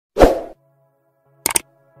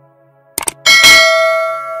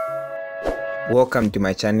Welcome to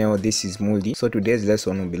my channel. This is Muldi. So today's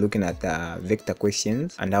lesson will be looking at vector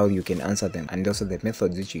questions and how you can answer them, and also the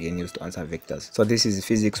methods which you can use to answer vectors. So this is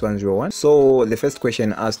physics 101. So the first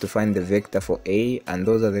question asks to find the vector for A, and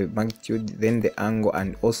those are the magnitude, then the angle,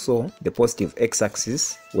 and also the positive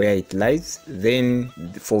x-axis where it lies. Then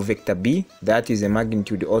for vector B, that is the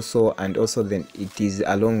magnitude also, and also then it is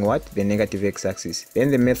along what? The negative x-axis.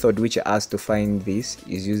 Then the method which asks to find this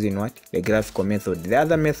is using what? The graphical method. The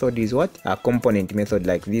other method is what? A component method,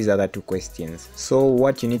 like these other two questions. So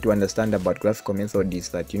what you need to understand about graphical method is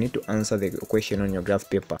that you need to answer the question on your graph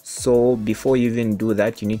paper. So before you even do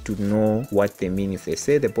that, you need to know what they mean if they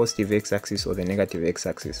say the positive x-axis or the negative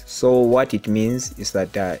x-axis. So what it means is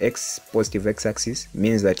that positive x-axis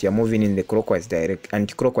means that you're moving in the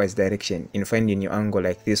anti-clockwise direction in finding your angle,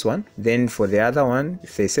 like this one. Then for the other one,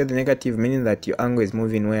 if they say the negative, meaning that your angle is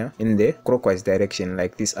moving where? In the clockwise direction,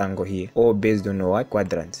 like this angle here, or based on what?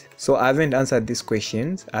 Quadrants. So I haven't answered these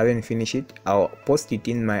questions, I haven't finished it. I'll post it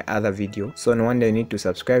in my other video. So no wonder you need to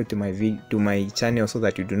subscribe to my channel so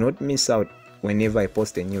that you do not miss out whenever I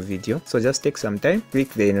post a new video. So just take some time, click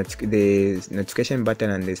the notification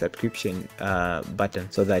button and the subscription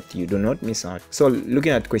button so that you do not miss out. So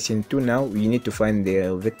looking at question 2 now, you need to find the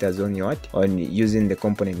vectors on using the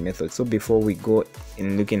component method. So before we go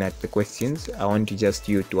in looking at the questions, I want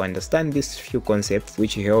you to understand these few concepts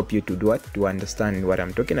which help you to do what? To understand what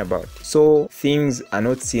I'm talking about. So things are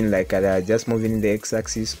not seen like they are just moving in the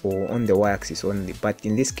x-axis or on the y-axis only, but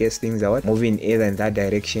in this case things are what? Moving either in that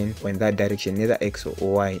direction or in that direction, either x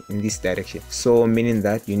or y in this direction. So meaning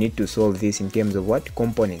that you need to solve this in terms of what?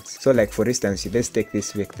 Components. So like for instance, let's take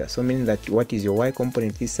this vector. So meaning that what is your y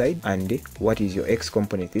component this side and what is your x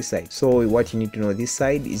component this side. So what you need to know, this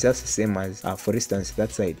side is just the same as for instance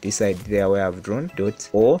that side, this side there where I've drawn dots,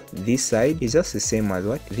 or this side is just the same as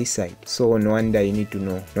what? This side. So no wonder you need to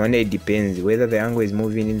know. No wonder it depends whether the angle is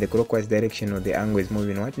moving in the clockwise direction or the angle is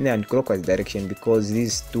moving what? In the anti-clockwise direction, because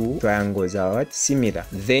these two triangles are what? Similar.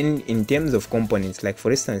 Then in terms of components, like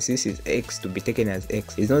for instance this is x, to be taken as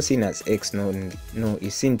x. It's not seen as x, no,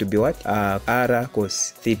 it's seen to be what? R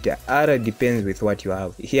cos theta. R depends with what you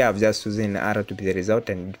have. Here I've just chosen R to be the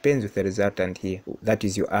resultant. It depends with the resultant here. That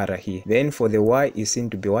is your R here. Then for the y is seen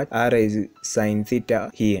to be what? R is sine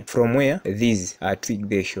theta here. From where? These are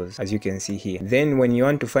trig ratios, as you can see here. Then when you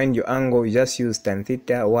want to find your angle, you just use tan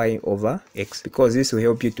theta y over x, because this will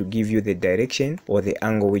help you to give you the direction or the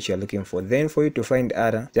angle which you're looking for. Then for you to find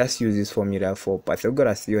R, just use this formula for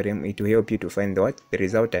Pythagoras theorem. It will help you to find the what? The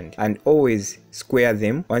resultant, and always square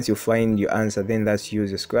them. Once you find your answer, then that's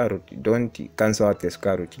use the square root. Don't cancel out the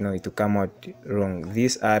square root, it will come out wrong.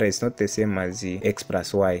 This R is not the same as the x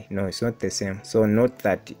plus y. No, it's not the same. So note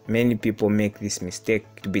that many people make this mistake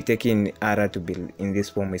to be taking R to be in this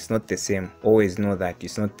form. It's not the same. Always know that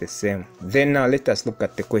it's not the same. Then now let us look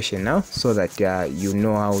at the question now, so that you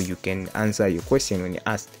know how you can answer your question when you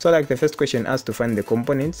asked. So like the first question asks to find the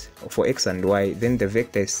components for x and y. Then the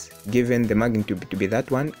vector is given the magnitude to be that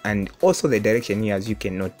one, and also the direction here, as you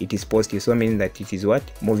can note, it is positive. So meaning that it is what?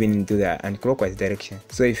 Moving into the anti-clockwise direction.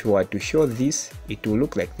 So if you were to show this, it will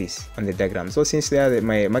look like this on the diagram. So since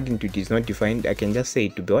my magnitude is not defined, I can just say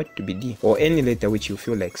it to be what? To be d, or any letter which you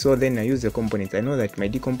feel like. So then I use the components. I know that my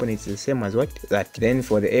d component is the same as what? That. Then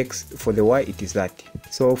for the x, for the y, it is that.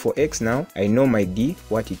 So for x now, I know my d,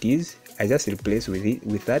 what it is. I just replace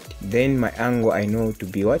with that. Then my angle I know to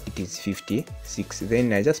be what? It is 56.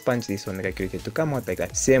 Then I just punch this on the calculator to come out like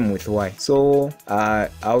that. Same with y. So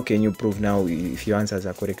how can you prove now if your answers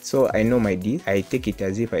are correct? So I know my d, I take it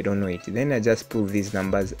as if I don't know it. Then I just prove these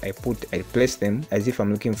numbers. I place them as if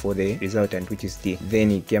I'm looking for the resultant, which is d.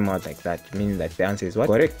 Then it came out like that, meaning that the answer is what?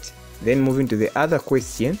 Correct. Then moving to the other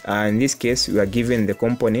question, in this case we are given the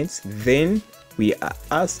components. Then we are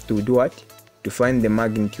asked to do what? To find the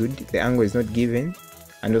magnitude. The angle is not given,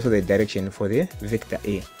 and also the direction for the vector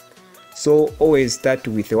A. So always start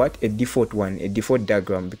with what? A default one, a default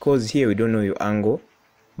diagram, because here we don't know your angle,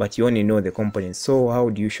 but you only know the components. So how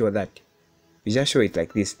do you show that? You just show it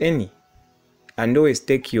like this, any, and always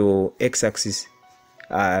take your x-axis,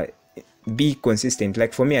 be consistent.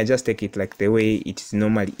 Like for me, I just take it like the way it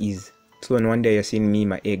normally is. So no wonder you're seeing me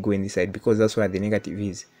my A going this side, because that's where the negative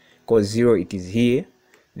is, because 0 it is here.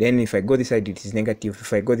 Then if I go this side, it is negative.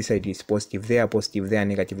 If I go this side, it is positive. They are positive, they are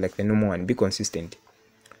negative, like the normal one. Be consistent.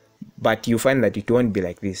 But you find that it won't be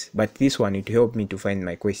like this. But this one, it will help me to find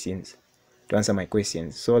my questions, to answer my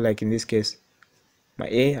questions. So like in this case, my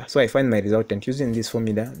A, so I find my resultant using this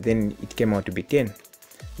formula. Then it came out to be 10.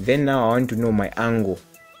 Then now I want to know my angle.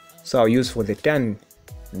 So I'll use for the tan.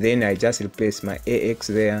 Then I just replace my AX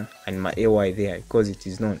there and my AY there, because it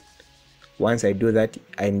is known. once I do that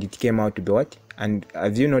and it came out to be what, and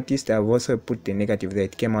as you noticed, I've also put the negative there,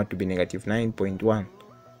 it came out to be negative 9.1.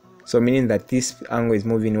 So meaning that this angle is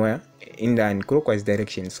moving where? In the anti-clockwise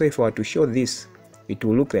direction. So if I were to show this, it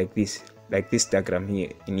will look like this diagram here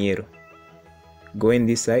in yellow. Going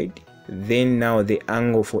this side, then now the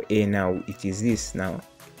angle for A now, it is this now.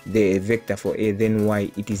 The vector for A, then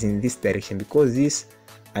Y, it is in this direction, because this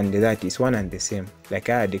and that is one and the same, like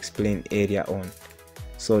I had explained earlier on.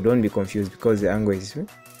 So don't be confused, because the angle is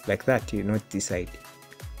like that, not this side.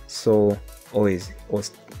 So always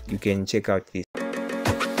you can check out this.